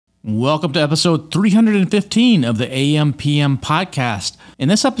Welcome to episode 315 of the AMPM podcast. In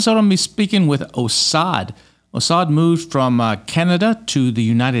this episode, I'm going to be speaking with Osad. Osad moved from Canada to the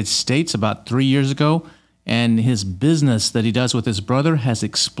United States about 3 years ago, and his business that he does with his brother has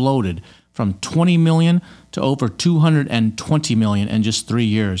exploded from 20 million to over 220 million in just 3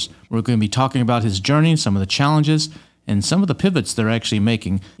 years. We're going to be talking about his journey, some of the challenges, and some of the pivots they're actually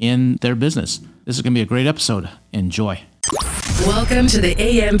making in their business. This is going to be a great episode. Enjoy. Welcome to the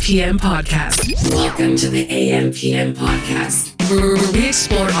AMPM podcast. Welcome to the AMPM podcast, where we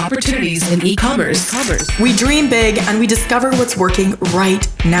explore opportunities in e-commerce. We dream big and we discover what's working right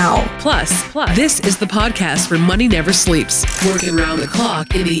now. Plus, this is the podcast where money never sleeps, working around the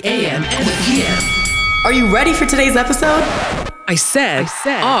clock in the AM and the PM. Are you ready for today's episode? I said,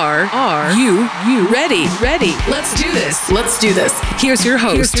 are you ready? Let's do this. Here's your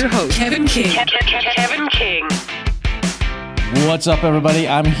host, Kevin King. Kevin King. What's up, everybody?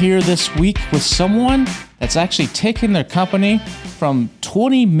 I'm here this week with someone that's actually taken their company from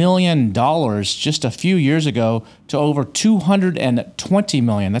 $20 million just a few years ago to over $220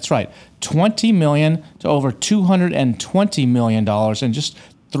 million. That's right, $20 million to over $220 million in just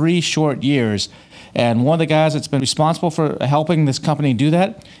 3 short years. And one of the guys that's been responsible for helping this company do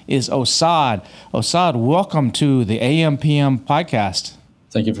that is Osad. Osad, welcome to the AMPM podcast.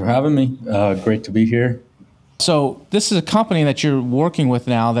 Thank you for having me. Great to be here. So this is a company that you're working with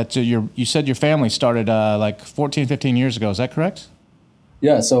now that you said your family started like 14, 15 years ago. Is that correct?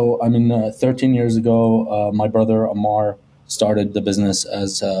 Yeah, so 13 years ago, my brother Amar started the business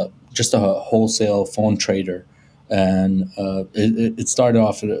as just a wholesale phone trader. And it started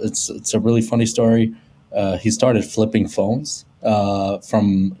off, it's a really funny story. He started flipping phones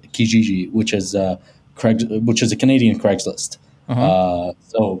from Kijiji, which is a Canadian Craigslist.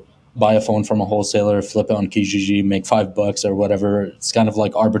 So buy a phone from a wholesaler, flip it on Kijiji, make $5 or whatever. It's kind of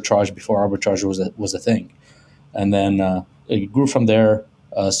like arbitrage before arbitrage was a thing. And then it grew from there,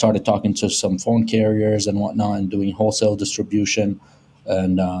 started talking to some phone carriers and whatnot and doing wholesale distribution.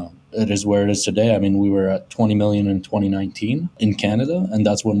 And it is where it is today. I mean, we were at 20 million in 2019 in Canada, and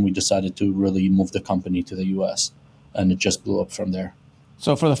that's when we decided to really move the company to the US. And it just blew up from there.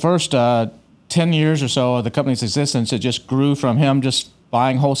 So for the first 10 years or so of the company's existence, it just grew from him just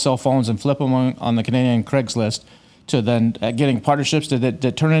buying wholesale phones and flip them on the Canadian Craigslist to then getting partnerships. Did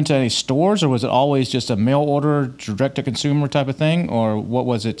it turn into any stores, or was it always just a mail order, direct-to-consumer type of thing, or what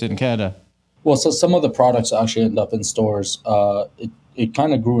was it in Canada? Well, so some of the products actually end up in stores. It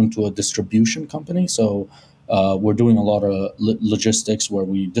kind of grew into a distribution company. So we're doing a lot of logistics where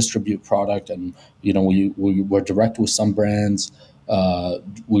we distribute product, and we were direct with some brands.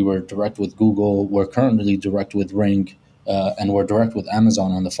 We were direct with Google. We're currently direct with Ring. And we're direct with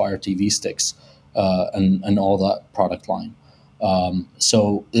Amazon on the Fire TV sticks and all that product line.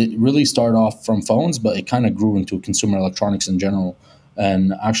 So it really started off from phones, but it kind of grew into consumer electronics in general.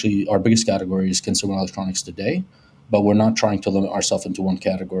 And actually, our biggest category is consumer electronics today, but we're not trying to limit ourselves into one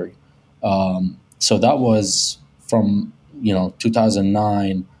category. So that was from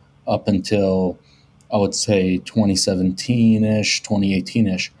 2009 up until, I would say, 2017-ish,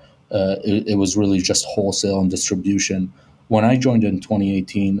 2018-ish. It was really just wholesale and distribution. When I joined in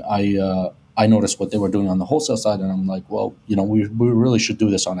 2018, I noticed what they were doing on the wholesale side, and I'm like, well, we really should do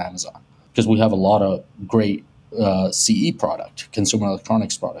this on Amazon because we have a lot of great CE product, consumer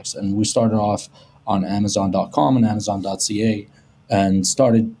electronics products. And we started off on Amazon.com and Amazon.ca and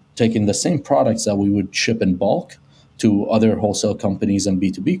started taking the same products that we would ship in bulk to other wholesale companies and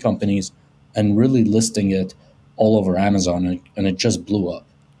B2B companies and really listing it all over Amazon, and it just blew up.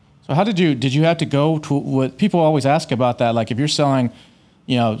 So how did you have to go to what people always ask about that? Like if you're selling,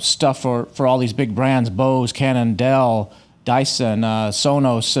 stuff for all these big brands, Bose, Canon, Dell, Dyson,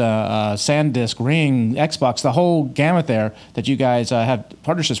 Sonos, SanDisk, Ring, Xbox, the whole gamut there that you guys have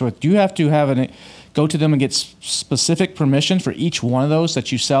partnerships with, do you have to go to them and get specific permission for each one of those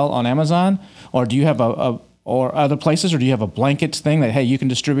that you sell on Amazon? Or do you have or other places, or do you have a blanket thing that, hey, you can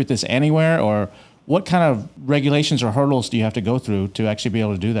distribute this anywhere? Or what kind of regulations or hurdles do you have to go through to actually be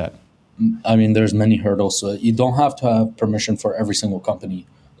able to do that? I mean, there's many hurdles. So you don't have to have permission for every single company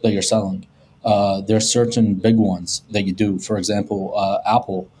that you're selling. There's certain big ones that you do. For example,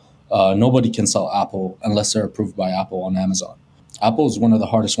 Apple. Nobody can sell Apple unless they're approved by Apple on Amazon. Apple is one of the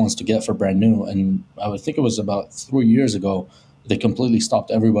hardest ones to get for brand new. And I would think it was about 3 years ago, they completely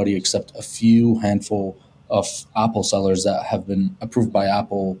stopped everybody except a few handful of Apple sellers that have been approved by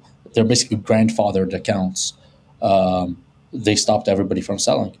Apple. They're basically grandfathered accounts. They stopped everybody from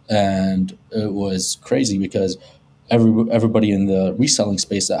selling. And it was crazy because everybody in the reselling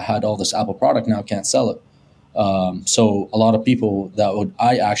space that had all this Apple product now can't sell it. So a lot of people that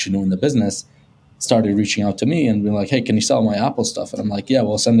I actually know in the business started reaching out to me and being like, "Hey, can you sell my Apple stuff?" And I'm like, "Yeah,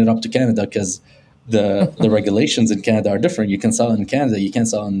 we'll send it up to Canada because the regulations in Canada are different. You can sell it in Canada, you can't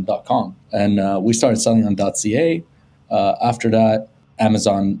sell it in .com." And we started selling on .ca. After that,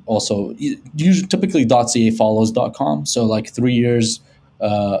 Amazon also usually typically .ca follows .com. So like 3 years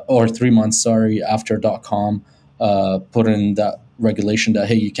or 3 months, sorry, after .com put in that regulation that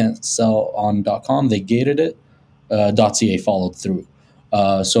hey, you can't sell on .com. They gated it. .ca followed through.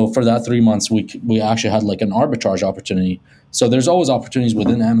 So for that 3 months, we actually had like an arbitrage opportunity. So there's always opportunities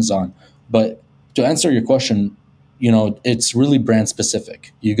within Amazon. But to answer your question, it's really brand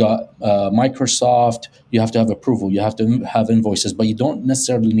specific. You got Microsoft, you have to have approval, you have to have invoices, but you don't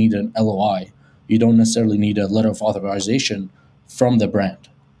necessarily need an LOI. You don't necessarily need a letter of authorization from the brand.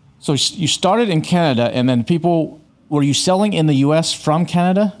 So you started in Canada, and then were you selling in the U.S. from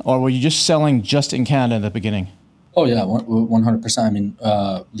Canada, or were you just selling just in Canada in the beginning? Oh yeah, 100%. I mean,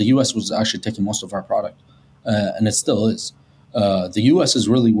 the U.S. was actually taking most of our product, and it still is. The U.S. is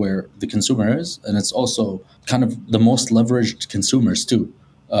really where the consumer is, and it's also kind of the most leveraged consumers too.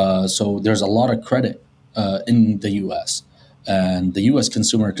 So there's a lot of credit in the U.S., and the U.S.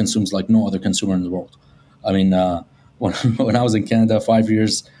 consumer consumes like no other consumer in the world. I mean, when I was in Canada 5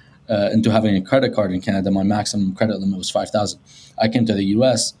 years into having a credit card in Canada, my maximum credit limit was 5,000. I came to the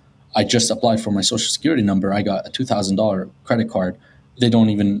U.S. I just applied for my social security number. I got a $2,000 credit card. They didn't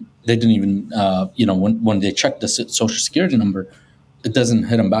even, when they check the social security number, it doesn't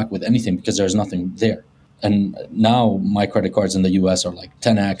hit them back with anything because there's nothing there. And now my credit cards in the US are like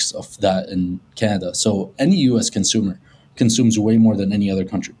 10x of that in Canada. So any US consumer consumes way more than any other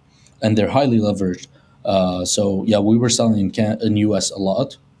country, and they're highly leveraged. So yeah, we were selling in US a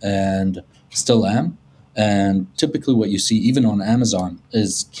lot and still am. And typically what you see even on Amazon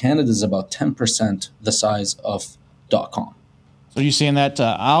is Canada's about 10% the size of .com. So you're seeing that?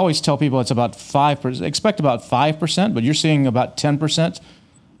 I always tell people it's about 5%. Expect about 5%, but you're seeing about 10%.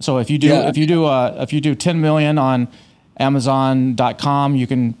 So if you do 10 million on Amazon.com,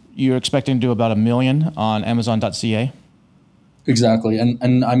 you're expecting to do about 1 million on Amazon.ca. Exactly,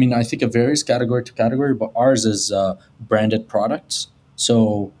 and I mean I think it varies category to category, but ours is branded products.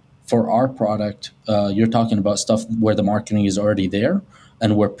 So for our product, you're talking about stuff where the marketing is already there,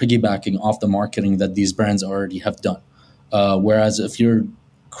 and we're piggybacking off the marketing that these brands already have done. Whereas if you're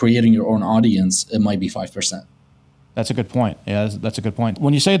creating your own audience, it might be 5%. That's a good point. Yeah, that's a good point.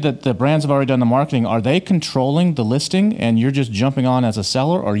 When you say that the brands have already done the marketing, are they controlling the listing and you're just jumping on as a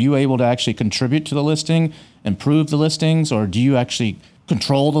seller? Are you able to actually contribute to the listing, improve the listings, or do you actually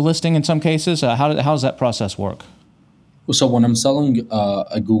control the listing in some cases? How does that process work? So when I'm selling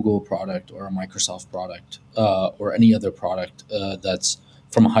a Google product or a Microsoft product or any other product that's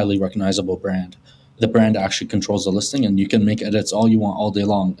from a highly recognizable brand, the brand actually controls the listing, and you can make edits all you want all day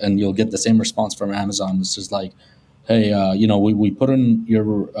long, and you'll get the same response from Amazon. It's just like, hey, we put in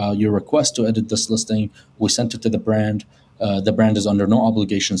your request to edit this listing. We sent it to the brand. The brand is under no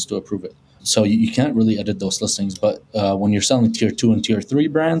obligations to approve it. So you can't really edit those listings. But when you're selling tier 2 and tier 3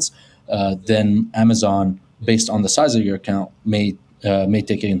 brands, then Amazon, based on the size of your account, may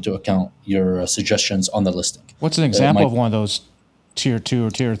take into account your suggestions on the listing. What's an example of one of those tier 2 or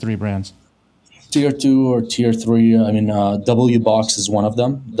tier 3 brands? Tier 2 or tier 3, I mean, WBox is one of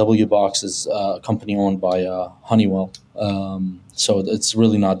them. WBox is a company owned by Honeywell. So it's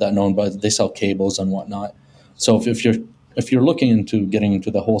really not that known, but they sell cables and whatnot. So if you're looking into getting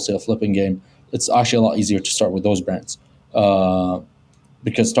into the wholesale flipping game, it's actually a lot easier to start with those brands.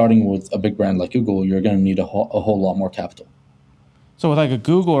 Because starting with a big brand like Google, you're going to need a whole lot more capital. So with like a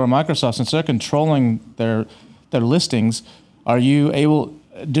Google or a Microsoft, since they're controlling their listings,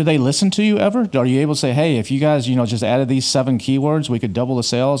 do they listen to you ever? Are you able to say, hey, if you guys, just added these 7 keywords, we could double the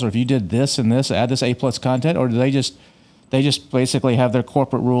sales, or if you did this and this, add this A+ content, or do they just basically have their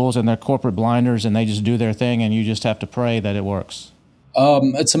corporate rules and their corporate blinders and they just do their thing and you just have to pray that it works?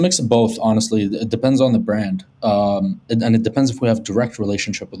 It's a mix of both, honestly. It depends on the brand. And it depends if we have direct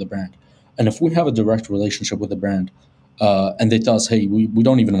relationship with the brand. And if we have a direct relationship with the brand and they tell us, hey, we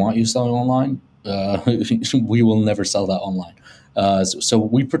don't even want you selling online, we will never sell that online. So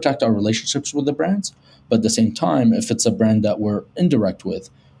we protect our relationships with the brands, but at the same time, if it's a brand that we're indirect with,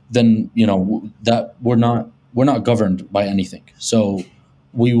 then that we're not governed by anything. So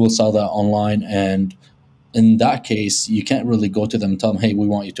we will sell that online, and in that case, you can't really go to them and tell them, hey, we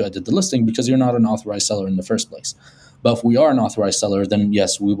want you to edit the listing, because you're not an authorized seller in the first place. But if we are an authorized seller, then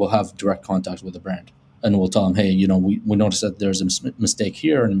yes, we will have direct contact with the brand. And we'll tell them, hey, we noticed that there's a mistake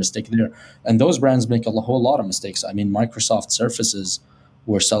here and a mistake there. And those brands make a whole lot of mistakes. I mean, Microsoft Surfaces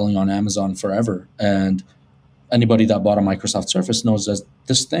were selling on Amazon forever. And anybody that bought a Microsoft Surface knows that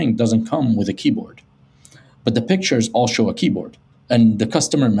this thing doesn't come with a keyboard, but the pictures all show a keyboard, and the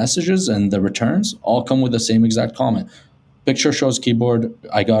customer messages and the returns all come with the same exact comment. Picture shows keyboard.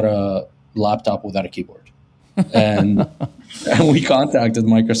 I got a laptop without a keyboard, and and we contacted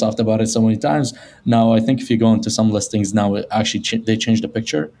Microsoft about it so many times. Now I think if you go into some listings now, it actually they changed the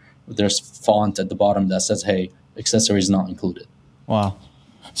picture. There's font at the bottom that says, "Hey, accessories not included." Wow.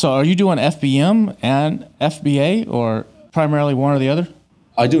 So are you doing FBM and FBA or primarily one or the other?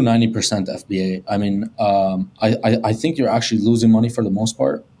 I do 90% FBA. I mean, I think you're actually losing money for the most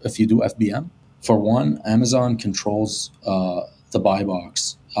part if you do FBM. For one, Amazon controls the buy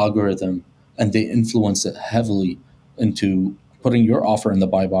box algorithm, and they influence it heavily into putting your offer in the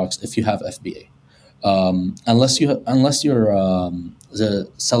buy box if you have FBA. Unless you're the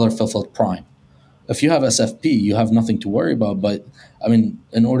seller fulfilled prime. If you have SFP, you have nothing to worry about. But I mean,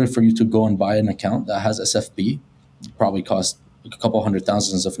 in order for you to go and buy an account that has SFP, it probably costs a couple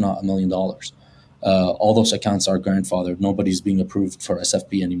 $100,000, if not $1 million. All those accounts are grandfathered. Nobody's being approved for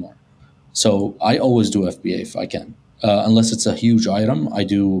SFP anymore. So I always do FBA if I can, unless it's a huge item. I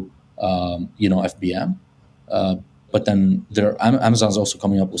do, FBM. But then Amazon's also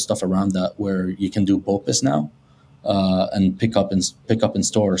coming up with stuff around that where you can do BOPIS now, and pick up in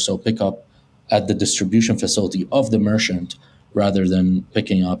store. So pick up at the distribution facility of the merchant rather than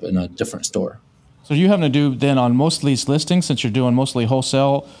picking up in a different store. So you having to do then on most of these listings, since you're doing mostly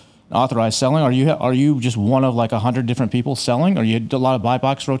wholesale, authorized selling, are you just one of like 100 different people selling, or you do a lot of buy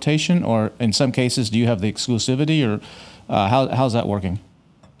box rotation, or in some cases do you have the exclusivity, or how's that working?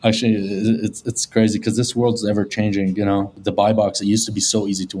 Actually, it's crazy because this world's ever changing. The buy box, it used to be so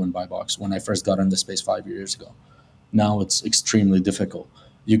easy to win buy box when I first got in the space 5 years ago. Now it's extremely difficult.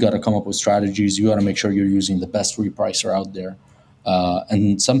 You got to come up with strategies. You got to make sure you're using the best repricer out there.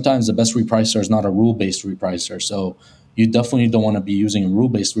 And sometimes the best repricer is not a rule-based repricer. So you definitely don't want to be using a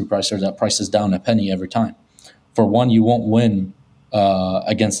rule-based repricer that prices down a penny every time. For one, you won't win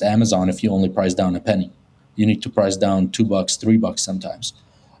against Amazon if you only price down a penny. You need to price down $2, $3 sometimes.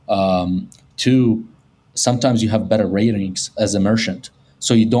 Two, sometimes you have better ratings as a merchant.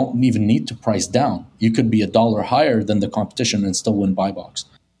 So you don't even need to price down. You could be $1 higher than the competition and still win buy box.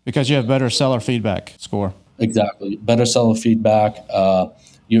 Because you have better seller feedback score. Exactly. Better seller feedback.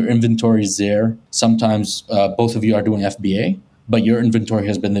 Your inventory is there. Sometimes both of you are doing FBA, but your inventory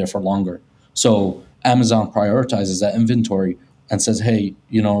has been there for longer. So Amazon prioritizes that inventory and says, hey,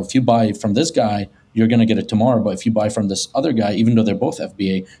 if you buy from this guy, you're going to get it tomorrow. But if you buy from this other guy, even though they're both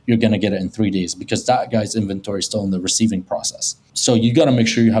FBA, you're going to get it in 3 days because that guy's inventory is still in the receiving process. So you got to make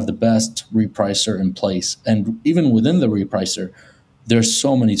sure you have the best repricer in place. And even within the repricer, there's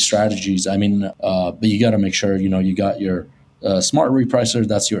so many strategies. I mean, but you got to make sure, you got your smart repricer,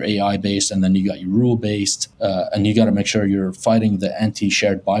 that's your AI based, and then you got your rule based, and you got to make sure you're fighting the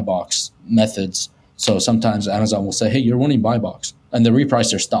anti-shared buy box methods. So sometimes Amazon will say, hey, you're winning buy box, and the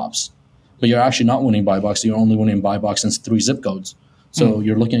repricer stops. But you're actually not winning buy box. You're only winning buy box in 3 zip codes. So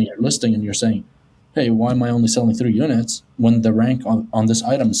you're looking at your listing and you're saying, hey, why am I only selling 3 units when the rank on this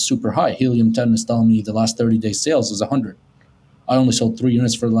item is super high? Helium 10 is telling me the last 30 days sales is 100. I only sold 3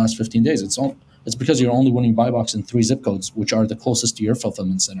 units for the last 15 days. It's because you're only winning buy box in 3 zip codes, which are the closest to your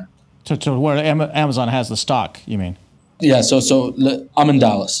fulfillment center. To where Amazon has the stock, you mean? Yeah, so I'm in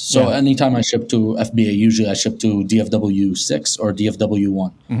Dallas. So anytime I ship to FBA, usually I ship to DFW 6 or DFW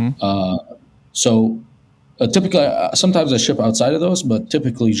 1. Typically, sometimes I ship outside of those, but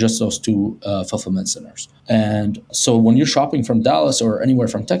typically just those 2 fulfillment centers. And so when you're shopping from Dallas or anywhere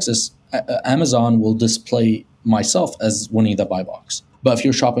from Texas, Amazon will display myself as winning the buy box. But if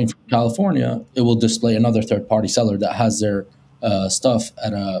you're shopping from California, it will display another third-party seller that has their stuff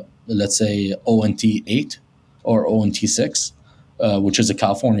at let's say ONT 8 or ONT 6, which is a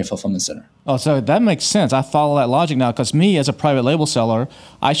California fulfillment center. Oh, so that makes sense. I follow that logic now because me as a private label seller,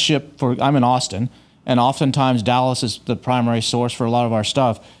 I'm in Austin, and oftentimes Dallas is the primary source for a lot of our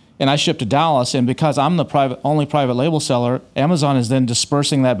stuff. And I ship to Dallas, and because I'm the only private label seller, Amazon is then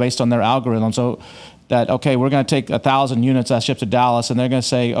dispersing that based on their algorithm. So that, okay, we're going to take 1,000 units that ship to Dallas, and they're going to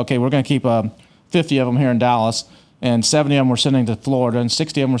say, okay, we're going to keep 50 of them here in Dallas, and 70 of them we're sending to Florida, and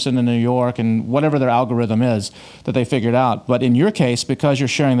 60 of them we're sending to New York, and whatever their algorithm is that they figured out. But in your case, because you're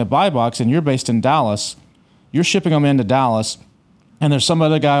sharing the buy box and you're based in Dallas, you're shipping them into Dallas, and there's some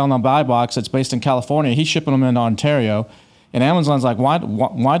other guy on the buy box that's based in California. He's shipping them into Ontario, and Amazon's like,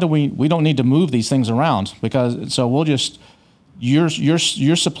 why do we don't need to move these things around? Because so we'll just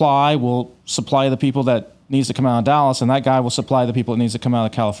your supply will supply the people that needs to come out of Dallas, and that guy will supply the people that needs to come out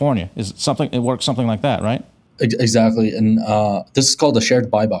of California. It works something like that, right? Exactly, and this is called a shared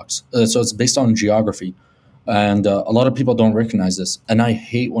buy box. So it's based on geography. And a lot of people don't recognize this. And I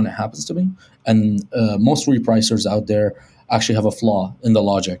hate when it happens to me. And most repricers out there actually have a flaw in the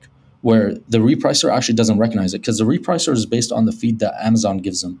logic where the repricer actually doesn't recognize it because the repricer is based on the feed that Amazon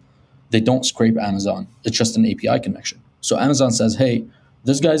gives them. They don't scrape Amazon. It's just an API connection. So Amazon says, hey,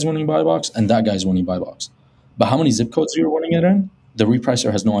 this guy's winning buy box and that guy's winning buy box. But how many zip codes you're winning it in, the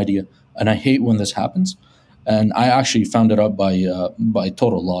repricer has no idea. And I hate when this happens. And I actually found it out by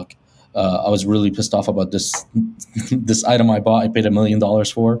total luck. I was really pissed off about this this item I bought. I paid $1 million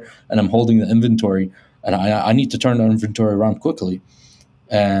for, and I'm holding the inventory, and I need to turn the inventory around quickly.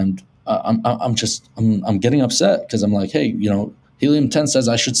 And I'm getting upset because I'm like, hey, Helium 10 says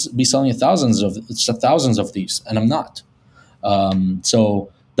I should be selling thousands of these, and I'm not.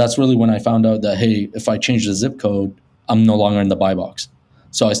 So that's really when I found out that, hey, if I change the zip code, I'm no longer in the buy box.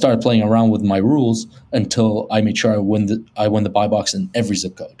 So I started playing around with my rules until I made sure I win the buy box in every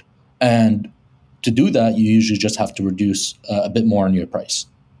zip code. And to do that, you usually just have to reduce a bit more on your price.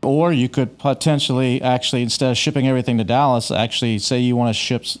 Or you could potentially actually, instead of shipping everything to Dallas, actually say you want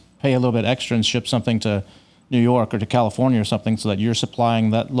to pay a little bit extra and ship something to New York or to California or something so that you're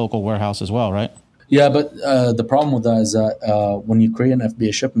supplying that local warehouse as well, right? Yeah, but the problem with that is that when you create an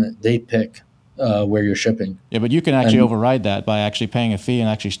FBA shipment, they pick where you're shipping. Yeah, but you can actually override that by actually paying a fee and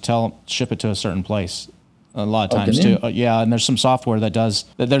actually ship it to a certain place. A lot of times too. Yeah, and there's some software that does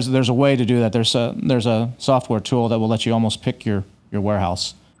that. There's a way to do that. There's a software tool that will let you almost pick your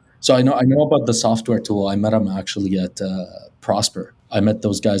warehouse. So I know about the software tool. I met them actually at Prosper. I met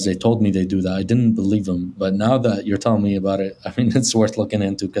those guys. They told me they do that. I didn't believe them, but now that you're telling me about it, I mean, it's worth looking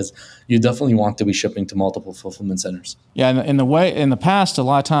into because you definitely want to be shipping to multiple fulfillment centers. Yeah, and in the past, a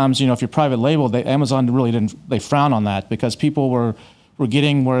lot of times, if you're private label, Amazon really didn't. They frown on that because people were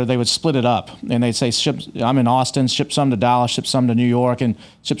getting where they would split it up and they'd say, I'm in Austin, ship some to Dallas, ship some to New York, and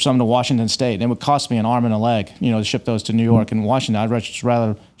ship some to Washington State. And it would cost me an arm and a leg, to ship those to New York and Washington. I'd just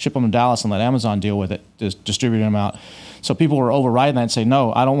rather ship them to Dallas and let Amazon deal with it, just distribute them out. So people were overriding that and say,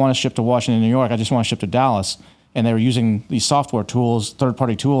 no, I don't want to ship to Washington, New York. I just want to ship to Dallas. And they were using these software tools,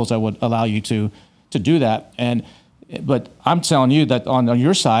 third-party tools that would allow you to do that. But I'm telling you that on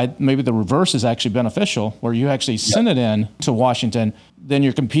your side, maybe the reverse is actually beneficial, where you actually send it in to Washington, then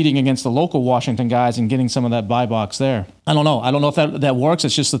you're competing against the local Washington guys and getting some of that buy box there. I don't know if that works.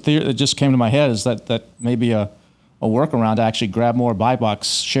 It's just the theory that just came to my head is that maybe a workaround to actually grab more buy box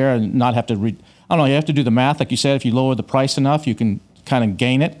share and not have to I don't know. You have to do the math, like you said. If you lower the price enough, you can kind of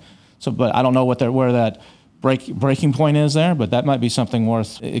gain it. So, but I don't know where that breaking point is there. But that might be something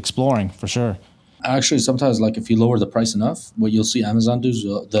worth exploring for sure. Actually, sometimes, like if you lower the price enough, what you'll see Amazon do is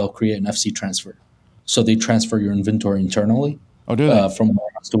they'll create an FC transfer. So they transfer your inventory internally. Oh, do they? From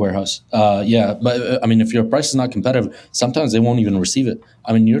warehouse to warehouse. Yeah, but I mean, if your price is not competitive, sometimes they won't even receive it.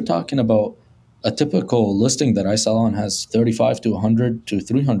 I mean, you're talking about a typical listing that I sell on has 35 to 100 to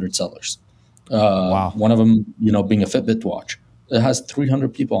 300 sellers. Wow. One of them, being a Fitbit watch. It has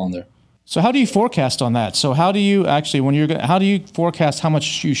 300 people on there. So how do you forecast on that? So how do you actually, how do you forecast how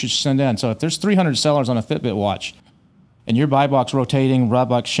much you should send in? So if there's 300 sellers on a Fitbit watch and your buy box rotating, buy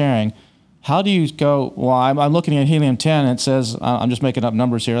box sharing, how do you go, well, I'm looking at Helium 10 and it says, I'm just making up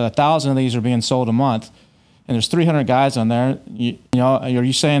numbers here, 1,000 of these are being sold a month and there's 300 guys on there. Are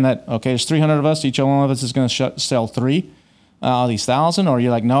you saying that, okay, there's 300 of us, each one of us is going to sell 3 of these 1,000? Or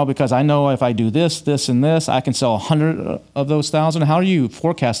you're like, no, because I know if I do this, this, and this, I can sell 100 of those 1,000. How are you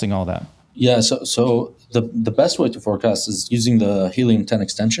forecasting all that? Yeah, so the best way to forecast is using the Helium 10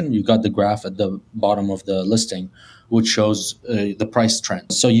 extension. You got the graph at the bottom of the listing, which shows the price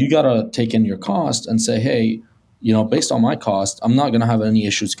trend. So you got to take in your cost and say, hey, based on my cost, I'm not going to have any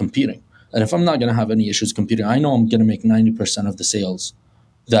issues competing. And if I'm not going to have any issues competing, I know I'm going to make 90% of the sales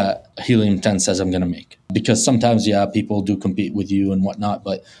that Helium 10 says I'm going to make. Because sometimes, people do compete with you and whatnot.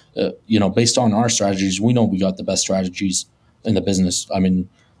 But, based on our strategies, we know we got the best strategies in the business. I mean,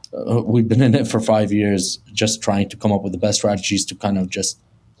 we've been in it for 5 years, just trying to come up with the best strategies to kind of just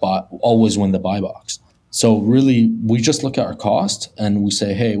always win the buy box. So really, we just look at our cost and we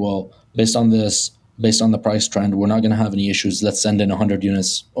say, hey, well, based on the price trend, we're not going to have any issues. Let's send in 100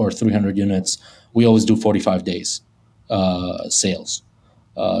 units or 300 units. We always do 45 days sales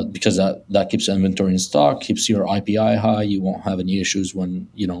because that keeps the inventory in stock, keeps your IPI high. You won't have any issues when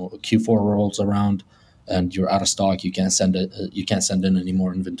Q4 rolls around and you're out of stock. You can't send it. You can't send in any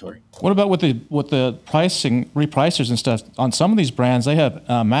more inventory. What about with the pricing, repricers and stuff? On some of these brands, they have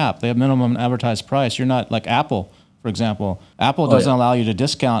MAP. They have minimum advertised price. You're not like Apple, for example. Apple doesn't allow you to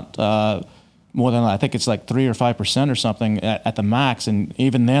discount more than, I think it's like 3 or 5% or something at the max. And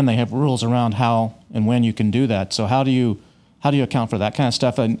even then, they have rules around how and when you can do that. So how do you How do you account for that kind of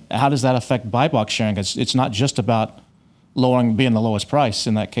stuff? And how does that affect buy box sharing? It's not just about being the lowest price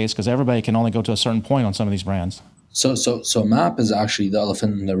in that case, because everybody can only go to a certain point on some of these brands. So MAP is actually the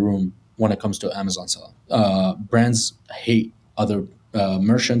elephant in the room when it comes to Amazon selling. Brands hate other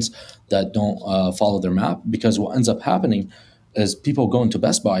merchants that don't follow their MAP, because what ends up happening is people go into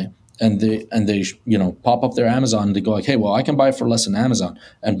Best Buy and they pop up their Amazon and they go like, hey, well, I can buy it for less than Amazon.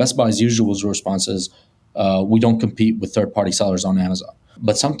 And Best Buy's usual response is, we don't compete with third-party sellers on Amazon.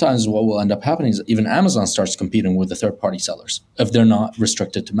 But sometimes what will end up happening is even Amazon starts competing with the third-party sellers if they're not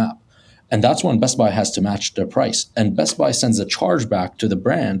restricted to MAP. And that's when Best Buy has to match their price. And Best Buy sends a charge back to the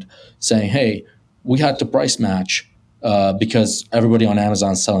brand saying, hey, we had to price match because everybody on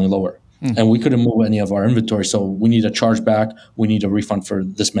Amazon is selling lower. And we couldn't move any of our inventory, so we need a charge back. We need a refund for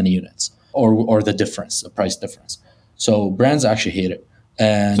this many units, or the difference, the price difference. So brands actually hate it.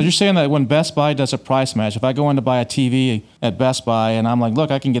 And so you're saying that when Best Buy does a price match, if I go in to buy a TV at Best Buy and I'm like, look,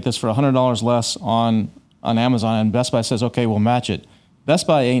 I can get this for $100 less on Amazon, and Best Buy says, okay, we'll match it. Best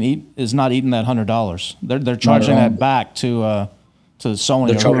Buy is not eating that $100. They're charging that back to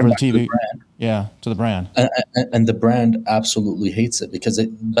Sony or whoever the TV. To the brand. And the brand absolutely hates it, because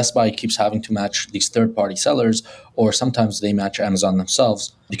Best Buy keeps having to match these third-party sellers, or sometimes they match Amazon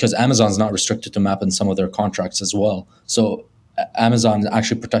themselves, because Amazon's not restricted to MAP in some of their contracts as well. So Amazon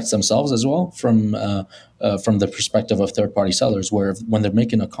actually protects themselves as well from the perspective of third-party sellers, where when they're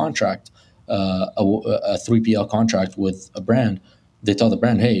making a contract, a 3PL contract with a brand, they tell the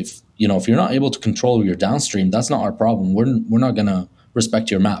brand, hey, if you're not able to control your downstream, that's not our problem. We're not going to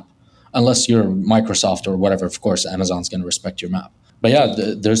respect your MAP. Unless you're Microsoft or whatever, of course, Amazon's going to respect your MAP. But yeah,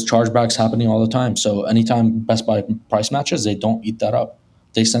 there's chargebacks happening all the time. So anytime Best Buy price matches, they don't eat that up.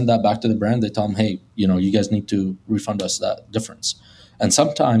 They send that back to the brand. They tell them, hey, you guys need to refund us that difference. And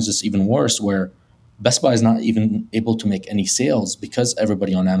sometimes it's even worse, where Best Buy is not even able to make any sales because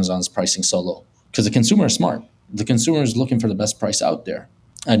everybody on Amazon is pricing so low. Because the consumer is smart. The consumer is looking for the best price out there.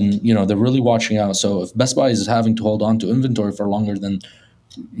 And, they're really watching out. So if Best Buy is having to hold on to inventory for longer than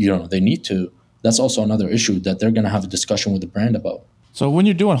they need to, that's also another issue that they're going to have a discussion with the brand about. So when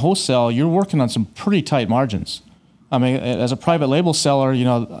you're doing wholesale, you're working on some pretty tight margins. I mean, as a private label seller,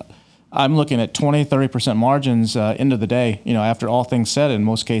 I'm looking at 20, 30% margins end of the day, after all things said in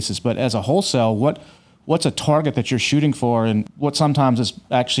most cases. But as a wholesale, what's a target that you're shooting for, and what sometimes is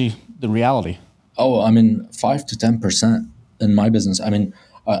actually the reality? 5 to 10% in my business. I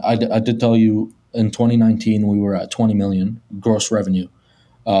did tell you in 2019, we were at 20 million gross revenue.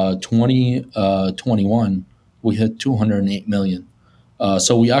 2021, we hit 208 million.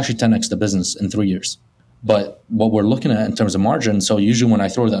 So we actually 10x the business in 3 years. But what we're looking at in terms of margin, so usually when I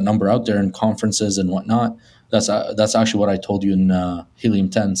throw that number out there in conferences and whatnot, that's actually what I told you in Helium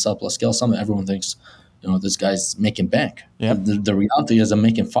 10 Sell Plus Scale Summit. Everyone thinks, this guy's making bank. Yep. The reality is I'm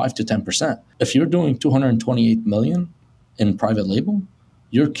making 5 to 10%. If you're doing 228 million in private label,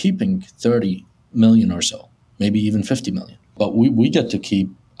 you're keeping 30 million or so, maybe even 50 million. But we get to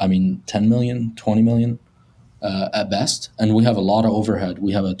keep, 10 million, 20 million at best. And we have a lot of overhead.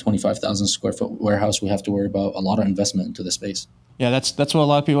 We have a 25,000 square foot warehouse. We have to worry about a lot of investment into the space. Yeah, that's what a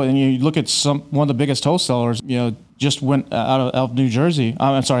lot of people, and you look at one of the biggest wholesalers, just went out of New Jersey,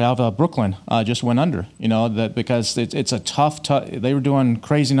 out of Brooklyn, just went under, that because it's a tough, they were doing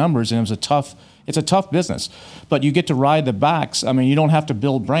crazy numbers, and it's a tough business, but you get to ride the backs. You don't have to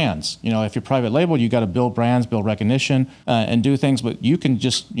build brands. If you're private label, you got to build brands, build recognition, and do things. But you can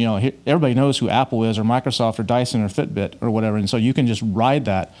just, everybody knows who Apple is, or Microsoft, or Dyson, or Fitbit, or whatever, and so you can just ride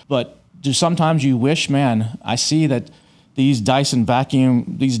that. But sometimes you wish, man, I see that these Dyson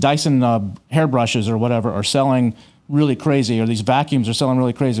hairbrushes or whatever are selling really crazy, or these vacuums are selling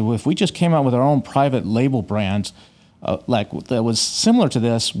really crazy. Well, if we just came out with our own private label brands, like that was similar to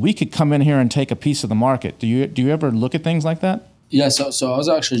this, we could come in here and take a piece of the market. Do you ever look at things like that? Yeah, so I was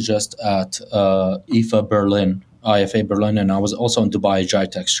actually just at IFA Berlin, and I was also in Dubai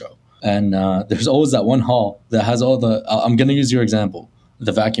GITEX show. And there's always that one hall that has all the, I'm going to use your example,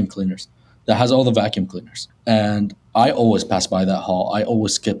 the vacuum cleaners, that has all the vacuum cleaners. And I always pass by that hall. I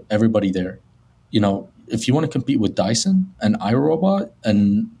always skip everybody there. If you want to compete with Dyson and iRobot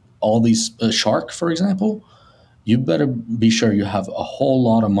and all these, Shark, for example, you better be sure you have a whole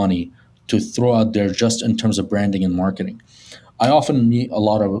lot of money to throw out there just in terms of branding and marketing. I often meet a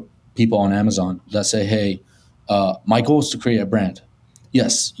lot of people on Amazon that say, hey, my goal is to create a brand.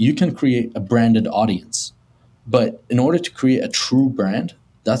 Yes, you can create a branded audience, but in order to create a true brand,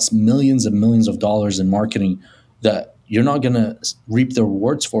 that's millions and millions of dollars in marketing that you're not going to reap the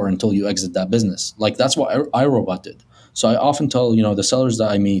rewards for until you exit that business. Like that's what iRobot did. So I often tell, the sellers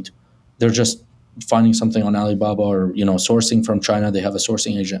that I meet, they're just finding something on Alibaba or, sourcing from China, they have a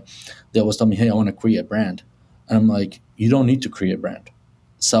sourcing agent. They always tell me, hey, I want to create a brand. And I'm like, you don't need to create a brand.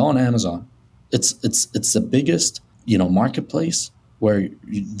 Sell on Amazon. It's the biggest, marketplace where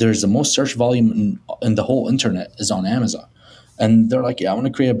there's the most search volume in the whole internet is on Amazon. And they're like, yeah, I want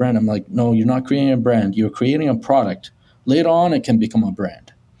to create a brand. I'm like, no, you're not creating a brand. You're creating a product. Later on, it can become a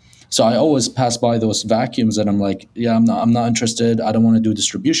brand. So I always pass by those vacuums and I'm like, yeah, I'm not interested. I don't want to do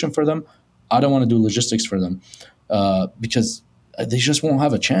distribution for them. I don't want to do logistics for them because they just won't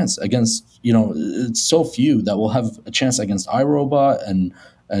have a chance against, it's so few that will have a chance against iRobot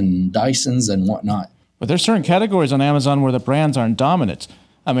and Dysons and whatnot. But there's certain categories on Amazon where the brands aren't dominant.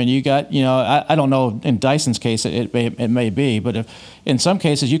 I mean, you got, I don't know, in Dyson's case, it may be, but if, in some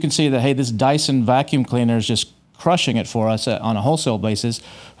cases you can see that, hey, this Dyson vacuum cleaner is just crushing it for us on a wholesale basis.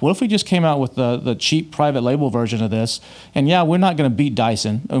 What if we just came out with the cheap private label version of this? And yeah, we're not going to beat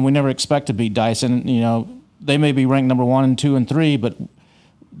Dyson, and we never expect to beat Dyson. They may be ranked number 1 and 2 and 3, but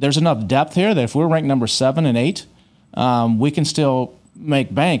there's enough depth here that if we're ranked number 7 and 8, we can still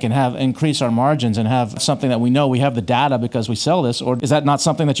make bank and increase our margins and have something that we know we have the data because we sell this. Or is that not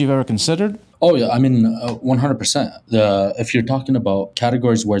something that you've ever considered? Oh yeah, I mean, 100%. If you're talking about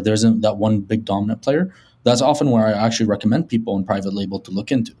categories where there isn't that one big dominant player, that's often where I actually recommend people in private label to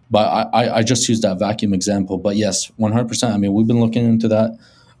look into. But I just used that vacuum example. But yes, 100%. I mean, we've been looking into that.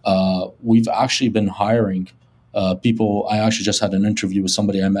 We've actually been hiring people. I actually just had an interview with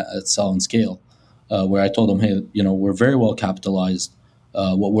somebody I met at Sell and Scale where I told them, hey, we're very well capitalized.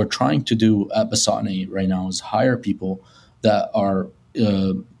 What we're trying to do at Basotne right now is hire people that are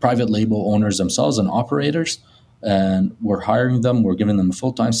private label owners themselves and operators. And we're hiring them. We're giving them a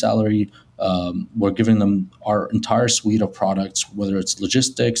full-time salary. We're giving them our entire suite of products, whether it's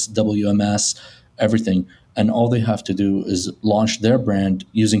logistics, WMS, everything. And all they have to do is launch their brand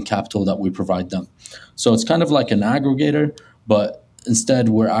using capital that we provide them. So it's kind of like an aggregator, but instead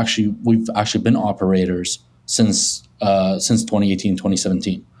we've actually been operators since 2018,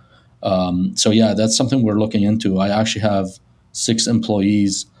 2017. So yeah, that's something we're looking into. I actually have 6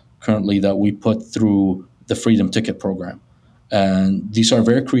 employees currently that we put through the Freedom Ticket program. And these are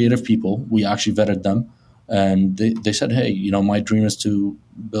very creative people. We actually vetted them. And they said, hey, my dream is to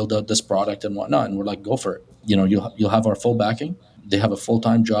build out this product and whatnot. And we're like, go for it. You'll have our full backing. They have a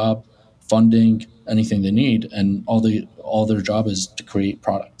full-time job, funding, anything they need. And all their job is to create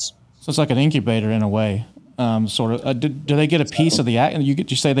products. So it's like an incubator in a way. Sort of. Do they get a piece of the action?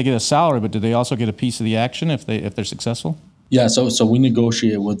 You say they get a salary, but do they also get a piece of the action if they're successful? Yeah. So we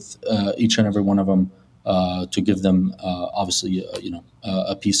negotiate with each and every one of them to give them obviously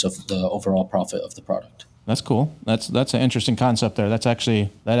a piece of the overall profit of the product. That's cool. That's an interesting concept there. That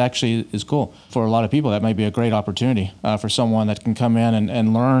actually is cool for a lot of people. That might be a great opportunity for someone that can come in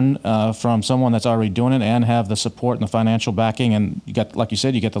and learn from someone that's already doing it and have the support and the financial backing. And you got, like you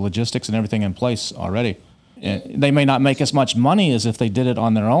said, you get the logistics and everything in place already. They may not make as much money as if they did it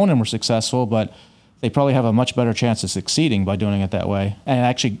on their own and were successful, but they probably have a much better chance of succeeding by doing it that way and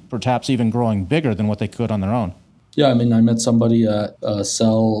actually perhaps even growing bigger than what they could on their own. Yeah, I mean, I met somebody at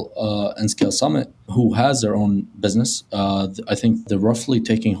Sell and Scale Summit who has their own business. I think they're roughly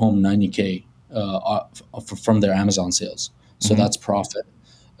taking home $90K from their Amazon sales. So that's profit.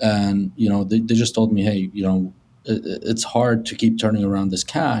 And, they just told me, hey, it's hard to keep turning around this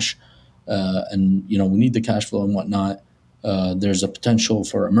cash. And, we need the cash flow and whatnot. There's a potential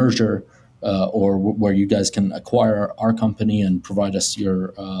for a merger or where you guys can acquire our company and provide us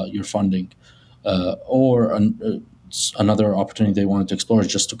your funding. Or another opportunity they wanted to explore is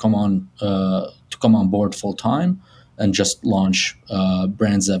just to come on board full time and just launch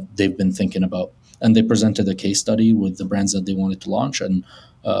brands that they've been thinking about. And they presented a case study with the brands that they wanted to launch, and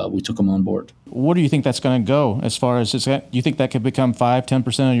we took them on board. Where do you think that's going to go? As far as do you think that could become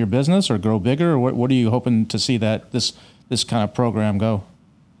 5-10% of your business, or grow bigger? Or what are you hoping to see that this kind of program go?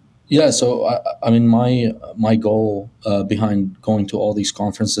 Yeah, so I mean, my goal behind going to all these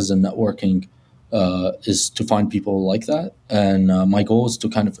conferences and networking is to find people like that. And my goal is to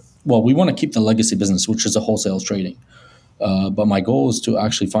we want to keep the legacy business, which is a wholesale trading. But my goal is to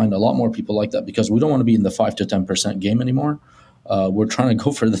actually find a lot more people like that, because we don't want to be in the 5 to 10% game anymore. We're trying to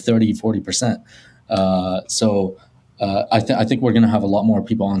go for the 30, 40%. So I think we're going to have a lot more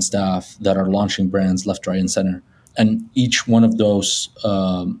people on staff that are launching brands left, right, and center. And each one of those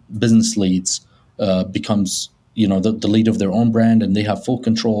business leads becomes the lead of their own brand, and they have full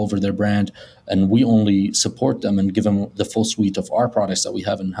control over their brand, and we only support them and give them the full suite of our products that we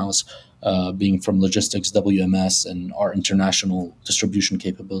have in-house, being from logistics, WMS, and our international distribution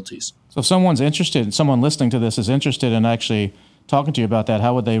capabilities. So if someone listening to this is interested in actually talking to you about that,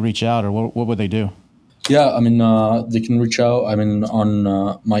 how would they reach out, or what would they do? Yeah, I mean, they can reach out. I mean,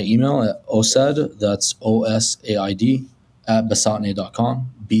 on my email at OSAID, that's OSAID at basatne.com,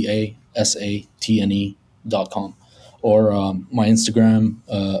 BASATNE.com, or my Instagram,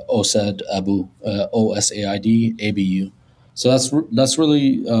 OSAID Abu, OSAID ABU. So that's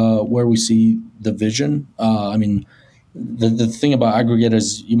really where we see the vision. I mean, the thing about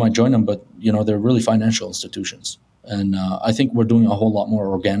aggregators, you might join them, but they're really financial institutions, and I think we're doing a whole lot more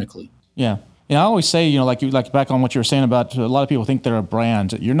organically. Yeah. I always say, like back on what you were saying about a lot of people think they're a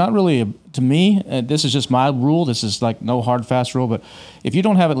brand. You're not really, to me, this is just my rule. This is like no hard, fast rule. But if you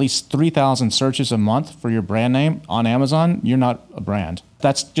don't have at least 3,000 searches a month for your brand name on Amazon, you're not a brand.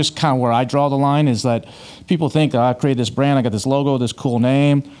 That's just kind of where I draw the line, is that people think, I created this brand, I got this logo, this cool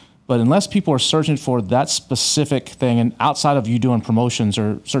name. But unless people are searching for that specific thing, and outside of you doing promotions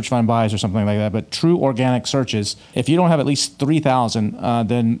or search find buys or something like that, but true organic searches, if you don't have at least 3,000,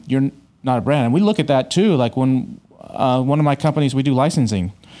 then you're not a brand. And we look at that too. Like when one of my companies, we do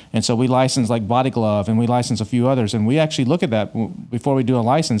licensing. And so we license like Body Glove, and we license a few others. And we actually look at that before we do a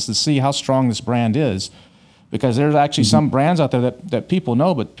license to see how strong this brand is. Because there's actually some brands out there that people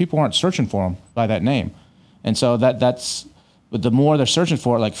know, but people aren't searching for them by that name. And so that's, but the more they're searching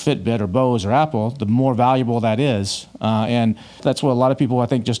for it, like Fitbit or Bose or Apple, the more valuable that is. And that's what a lot of people, I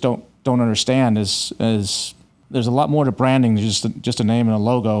think, just don't understand is there's a lot more to branding than just a name and a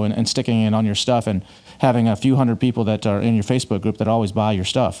logo and sticking it on your stuff and having a few hundred people that are in your Facebook group that always buy your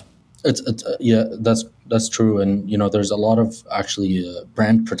stuff. Yeah, that's true. And, there's a lot of actually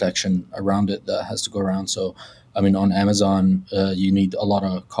brand protection around it that has to go around. So, I mean, on Amazon, you need a lot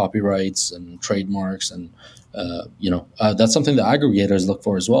of copyrights and trademarks, and that's something that aggregators look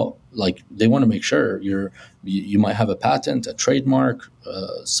for as well. Like, they want to make sure you might have a patent, a trademark,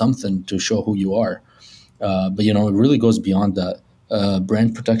 something to show who you are. But it really goes beyond that.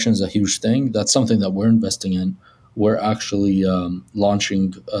 Brand protection is a huge thing. That's something that we're investing in. We're actually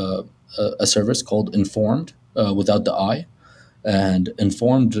launching a service called Informed, without the I. And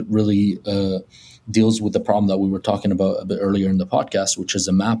Informed really deals with the problem that we were talking about a bit earlier in the podcast, which is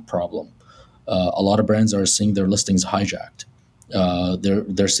a map problem. A lot of brands are seeing their listings hijacked.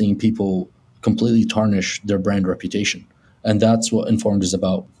 They're seeing people completely tarnish their brand reputation. And that's what Informed is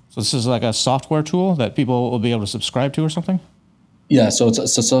about. So this is like a software tool that people will be able to subscribe to or something? Yeah, so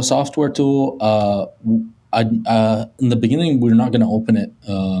it's a software tool. In the beginning, we're not going to open it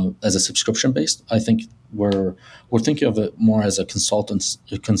as a subscription based. I think we're thinking of it more as a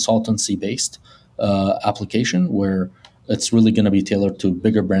consultancy based application, where it's really going to be tailored to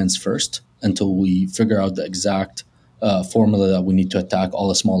bigger brands first until we figure out the exact formula that we need to attack all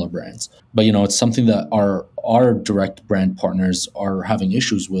the smaller brands. But it's something that our direct brand partners are having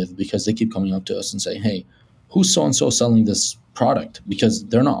issues with, because they keep coming up to us and saying, "Hey, who's so and so selling this product?" Because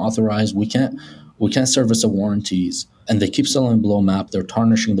they're not authorized. We can't service the warranties, and they keep selling below map. They're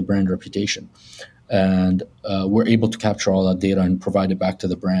tarnishing the brand reputation, and we're able to capture all that data and provide it back to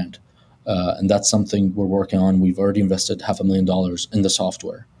the brand. And that's something we're working on. We've already invested $500,000 in the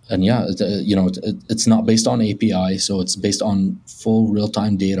software. And yeah, it's not based on API, so it's based on full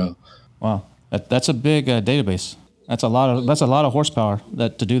real-time data. Wow, that's a big database. That's a lot of horsepower to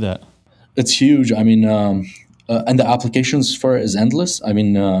do that. It's huge. I mean, and the applications for it is endless. I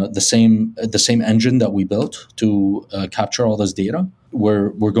mean, the same engine that we built to capture all this data, we're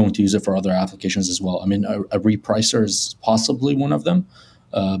going to use it for other applications as well. I mean, a repricer is possibly one of them,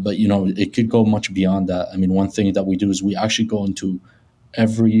 but it could go much beyond that. I mean, one thing that we do is we actually go into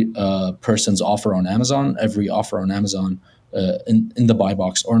every person's offer on Amazon, every offer on Amazon in the buy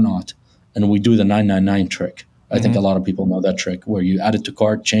box or not, and we do the 999 trick. I think a lot of people know that trick, where you add it to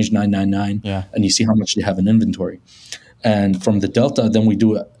cart, change 999, and you see how much they have in inventory. And from the delta, then we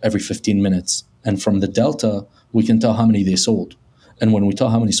do it every 15 minutes. And from the delta, we can tell how many they sold. And when we tell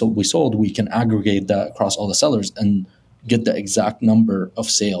how many we sold, we can aggregate that across all the sellers and get the exact number of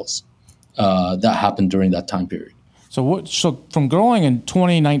sales that happened during that time period. So from growing in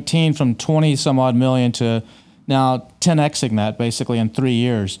 2019 from 20 some odd million to now 10xing that basically in 3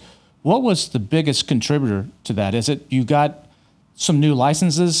 years, what was the biggest contributor to that? Is it you got some new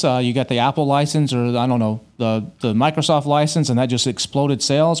licenses? You got the Apple license, or I don't know, the Microsoft license, and that just exploded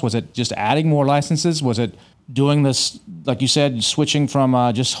sales? Was it just adding more licenses? Was it doing this, like you said, switching from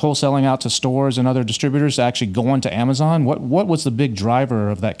just wholesaling out to stores and other distributors to actually going to Amazon? What was the big driver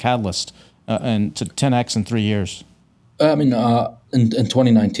of that catalyst and to 10x in 3 years? I mean, in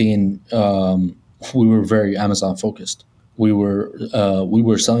 2019, we were very Amazon focused. We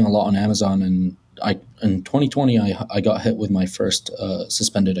were selling a lot on Amazon, and in 2020 I got hit with my first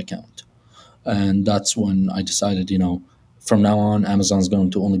suspended account, and that's when I decided, from now on, Amazon is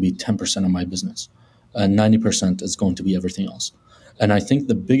going to only be 10% of my business, and 90% is going to be everything else. And I think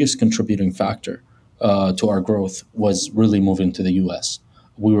the biggest contributing factor to our growth was really moving to the US.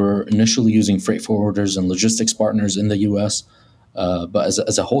 We were initially using freight forwarders and logistics partners in the US, but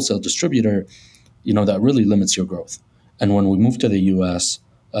as a wholesale distributor, that really limits your growth. And when we moved to the US,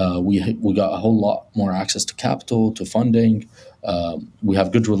 we got a whole lot more access to capital, to funding. We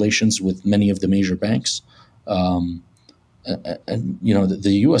have good relations with many of the major banks. The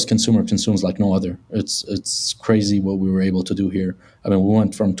U.S. consumer consumes like no other. It's crazy what we were able to do here. I mean, we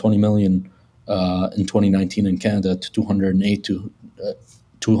went from 20 million in 2019 in Canada to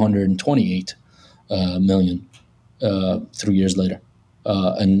 228 million 3 years later.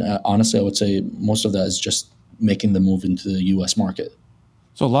 And honestly, I would say most of that is just making the move into the U.S. market.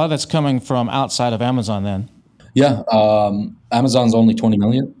 So a lot of that's coming from outside of Amazon then. Yeah, Amazon's only 20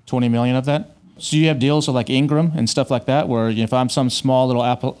 million. 20 million of that. So you have deals with like Ingram and stuff like that, where if I'm some small little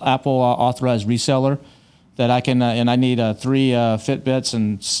Apple authorized reseller, that I can and I need 3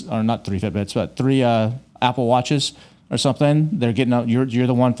 Fitbits or not 3 Fitbits, but 3 Apple Watches or something. They're getting out. You're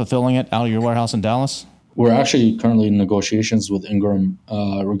the one fulfilling it out of your warehouse in Dallas. We're actually currently in negotiations with Ingram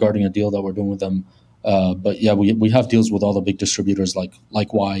regarding a deal that we're doing with them. But yeah, we have deals with all the big distributors like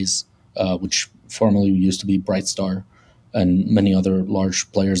Wise, which formerly used to be Brightstar, and many other large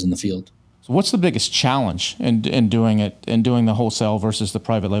players in the field. So what's the biggest challenge in doing the wholesale versus the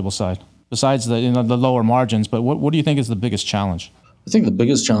private label side? Besides the lower margins, but what do you think is the biggest challenge? I think the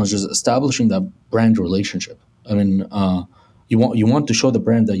biggest challenge is establishing that brand relationship. I mean, you want to show the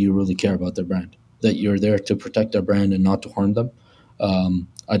brand that you really care about their brand, that you're there to protect their brand and not to harm them.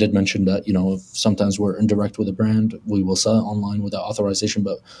 I did mention that, if sometimes we're indirect with a brand, we will sell it online without authorization.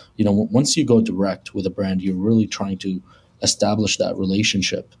 But, once you go direct with a brand, you're really trying to establish that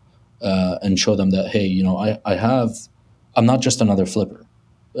relationship and show them that, hey, I'm not just another flipper.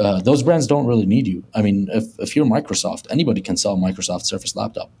 Those brands don't really need you. I mean, if you're Microsoft, anybody can sell a Microsoft Surface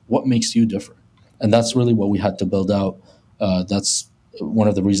laptop. What makes you different? And that's really what we had to build out. That's one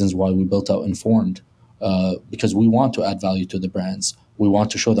of the reasons why we built out Informed, because we want to add value to the brands. We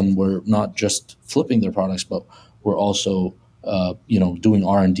want to show them we're not just flipping their products, but we're also doing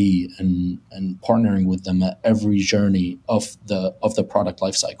R&D and partnering with them at every journey of the product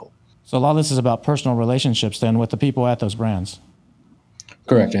lifecycle. So a lot of this is about personal relationships then with the people at those brands.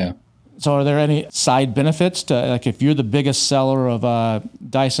 Correct, yeah. So are there any side benefits to, like, if you're the biggest seller of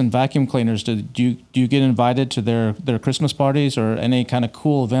Dyson vacuum cleaners, do you get invited to their Christmas parties or any kind of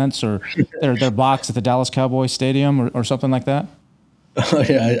cool events, or their box at the Dallas Cowboys Stadium or something like that?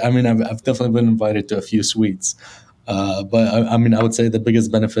 Yeah, I mean, I've definitely been invited to a few suites. But I would say the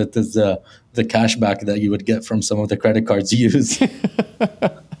biggest benefit is the cash back that you would get from some of the credit cards you use.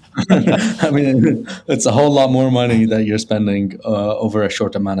 I mean, it's a whole lot more money that you're spending over a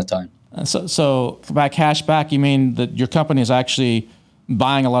short amount of time. So by cash back, you mean that your company is actually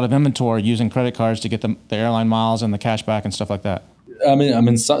buying a lot of inventory using credit cards to get the airline miles and the cash back and stuff like that?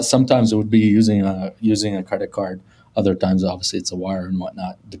 Sometimes it would be using a credit card. Other times, obviously, it's a wire and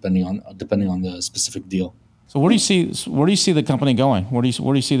whatnot, depending on the specific deal. So where do you see the company going? Where do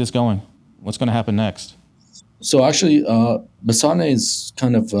you see this going? What's going to happen next? So actually, Basane is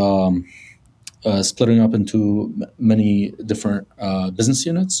kind of splitting up into many different business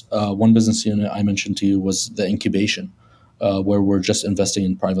units. One business unit I mentioned to you was the incubation, where we're just investing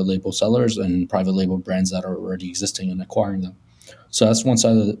in private label sellers and private label brands that are already existing and acquiring them. So that's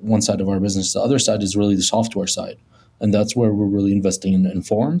one side of our business. The other side is really the software side, and that's where we're really investing in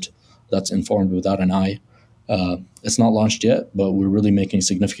Informed. That's Informed without an I. It's not launched yet, but we're really making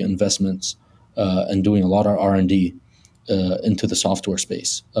significant investments and doing a lot of R&D into the software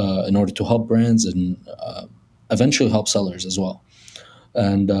space in order to help brands and eventually help sellers as well.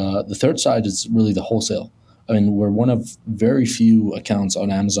 And the third side is really the wholesale. I mean, we're one of very few accounts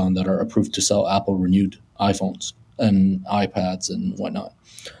on Amazon that are approved to sell Apple renewed iPhones and iPads and whatnot.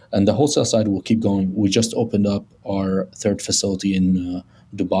 And the wholesale side will keep going. We just opened up our third facility in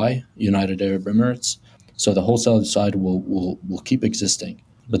Dubai, United Arab Emirates. So the wholesale side will keep existing.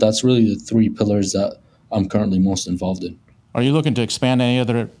 But that's really the 3 pillars that I'm currently most involved in. Are you looking to expand any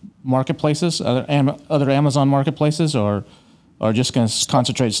other marketplaces, other Amazon marketplaces, or just going to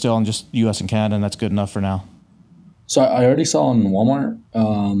concentrate still on just U.S. and Canada, and that's good enough for now? So I already sell on Walmart.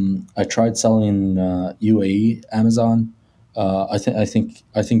 I tried selling UAE Amazon. I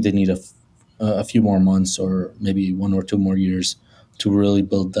think they need a few more months or maybe 1 or 2 more years to really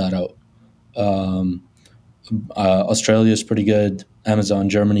build that out. Australia is pretty good. Amazon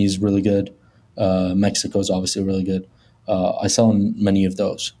Germany is really good. Mexico is obviously really good. I sell in many of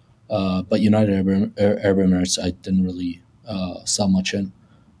those. But United Arab Emirates, I didn't really sell much in.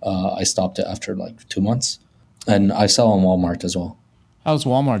 I stopped it after like 2 months, and I sell on Walmart as well. How does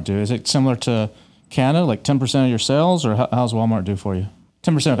Walmart do? Is it similar to Canada, like 10% of your sales, or how's Walmart do for you?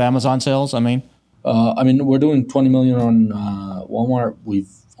 10% of Amazon sales, I mean? We're doing 20 million on Walmart. We've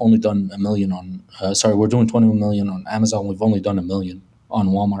only done $1 million on, we're doing 20 million on Amazon. We've only done $1 million on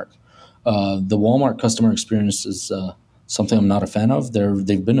Walmart. The Walmart customer experience is something I'm not a fan of.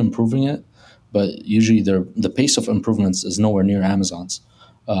 They've been improving it, but usually the pace of improvements is nowhere near Amazon's.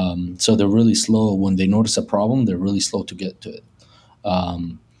 So they're really slow. When they notice a problem, they're really slow to get to it.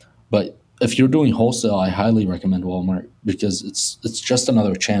 But if you're doing wholesale, I highly recommend Walmart because it's just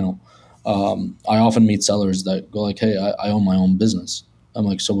another channel. I often meet sellers that go like, "Hey, I own my own business." I'm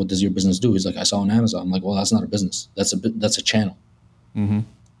like, "So what does your business do?" He's like, "I sell on Amazon." I'm like, "Well, that's not a business. That's a channel." Mm-hmm.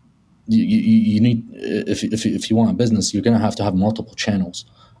 You need if you want a business, you're gonna have to have multiple channels,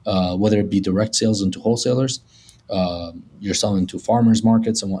 whether it be direct sales into wholesalers, you're selling to farmers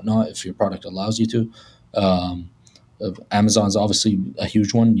markets and whatnot if your product allows you to. Amazon's obviously a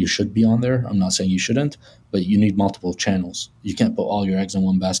huge one. You should be on there. I'm not saying you shouldn't, but you need multiple channels. You can't put all your eggs in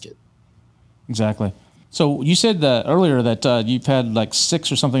one basket. Exactly. So you said earlier that you've had like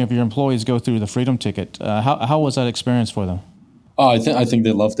 6 or something of your employees go through the Freedom Ticket. How was that experience for them? Oh, I think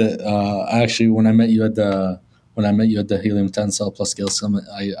they loved it. Actually, when I met you at the Helium 10 Cell Plus Scale Summit,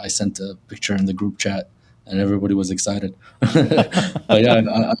 I sent a picture in the group chat, and everybody was excited. But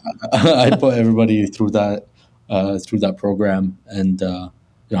yeah, I put everybody through that program, and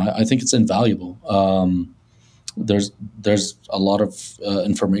I think it's invaluable. There's a lot of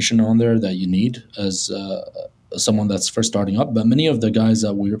information on there that you need as someone that's first starting up. But many of the guys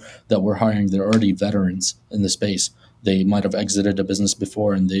that we're hiring, they're already veterans in the space. They might have exited a business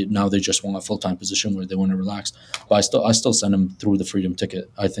before, and they just want a full-time position where they want to relax. But I still send them through the Freedom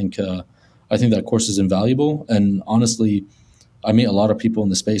Ticket. I think that course is invaluable, and honestly, I meet a lot of people in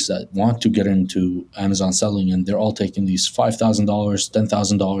the space that want to get into Amazon selling, and they're all taking these $5,000,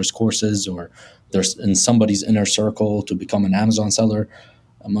 $10,000 courses, or they're in somebody's inner circle to become an Amazon seller.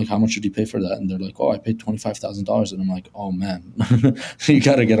 I'm like, "How much did you pay for that?" And they're like, "Oh, I paid $25,000. And I'm like, "Oh man, you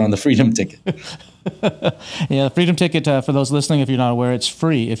got to get on the Freedom Ticket." Yeah, the Freedom Ticket, for those listening, if you're not aware, it's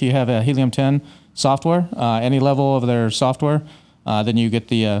free. If you have a Helium 10 software, any level of their software, then you get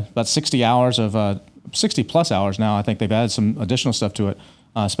the about 60 hours of 60 plus hours now. I think they've added some additional stuff to it,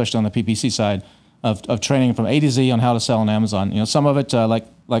 especially on the PPC side of training from A to Z on how to sell on Amazon. Some of it,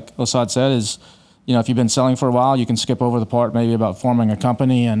 like Osad said, is if you've been selling for a while, you can skip over the part maybe about forming a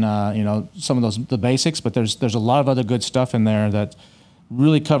company and some of the basics. But there's a lot of other good stuff in there that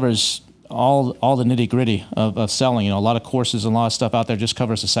really covers all the nitty gritty of selling. A lot of courses and a lot of stuff out there just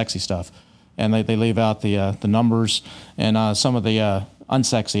covers the sexy stuff, and they leave out the numbers and some of the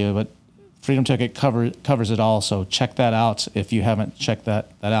unsexy. But Freedom Ticket covers it all. So check that out if you haven't checked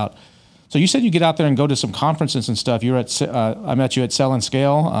that out. So you said you get out there and go to some conferences and stuff. You're at I met you at Sell and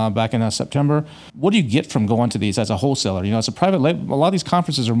Scale back in September. What do you get from going to these as a wholesaler? As a private label, a lot of these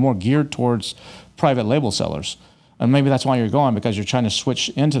conferences are more geared towards private label sellers, and maybe that's why you're going, because you're trying to switch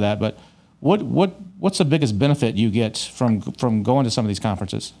into that. But what's the biggest benefit you get from going to some of these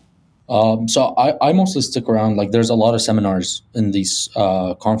conferences? So I mostly stick around. Like, there's a lot of seminars in these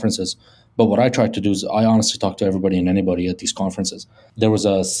conferences. But what I try to do is I honestly talk to everybody and anybody at these conferences. There was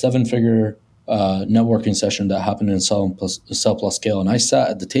a 7-figure networking session that happened in Sell Plus Scale, and I sat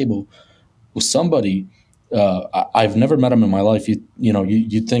at the table with somebody. I've never met him in my life.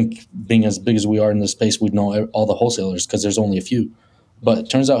 You'd think, being as big as we are in this space, we'd know all the wholesalers because there's only a few. But it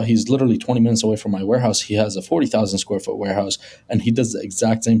turns out he's literally 20 minutes away from my warehouse. He has a 40,000 square foot warehouse, and he does the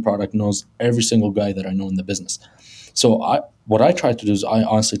exact same product, knows every single guy that I know in the business. So what I try to do is I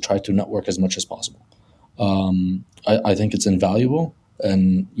honestly try to network as much as possible. I think it's invaluable,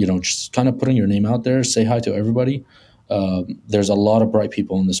 and just kind of putting your name out there, say hi to everybody. There's a lot of bright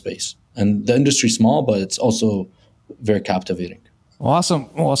people in the space, and the industry's small, but it's also very captivating. Well, awesome.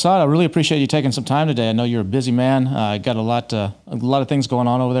 Well, Asad, I really appreciate you taking some time today. I know you're a busy man. Got a lot of things going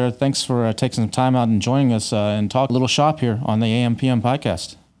on over there. Thanks for taking some time out and joining us and talk a little shop here on the AM/PM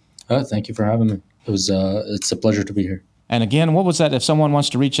podcast. Thank you for having me. It's a pleasure to be here. And again, what was that? If someone wants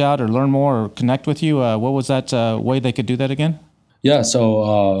to reach out or learn more or connect with you, what was that way they could do that again? Yeah,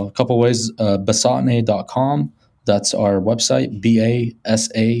 so a couple ways. Basatne.com. That's our website,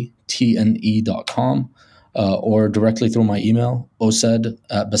 basatne.com. Or directly through my email,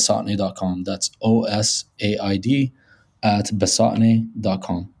 osad@basatne.com. That's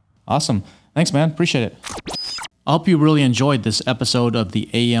OSAID@basatne.com. Awesome. Thanks, man. Appreciate it. I hope you really enjoyed this episode of the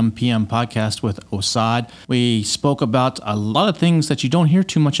AM/PM podcast with Osad. We spoke about a lot of things that you don't hear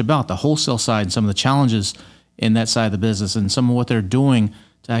too much about, the wholesale side and some of the challenges in that side of the business and some of what they're doing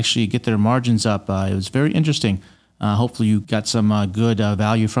to actually get their margins up. It was very interesting. Hopefully you got some good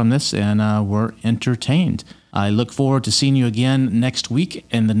value from this and were entertained. I look forward to seeing you again next week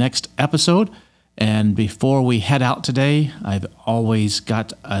in the next episode. And before we head out today, I've always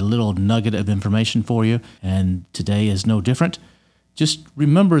got a little nugget of information for you, and today is no different. Just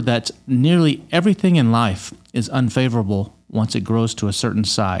remember that nearly everything in life is unfavorable once it grows to a certain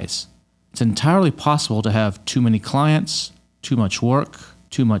size. It's entirely possible to have too many clients, too much work,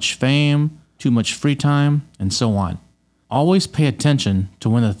 too much fame, too much free time, and so on. Always pay attention to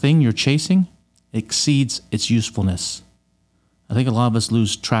when the thing you're chasing exceeds its usefulness. I think a lot of us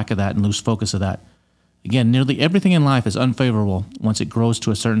lose track of that and lose focus of that. Again, nearly everything in life is unfavorable once it grows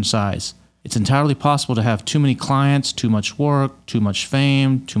to a certain size. It's entirely possible to have too many clients, too much work, too much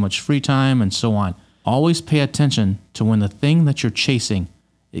fame, too much free time, and so on. Always pay attention to when the thing that you're chasing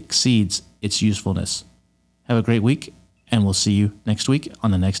exceeds its usefulness. Have a great week, and we'll see you next week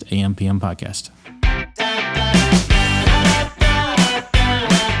on the next AM/PM podcast.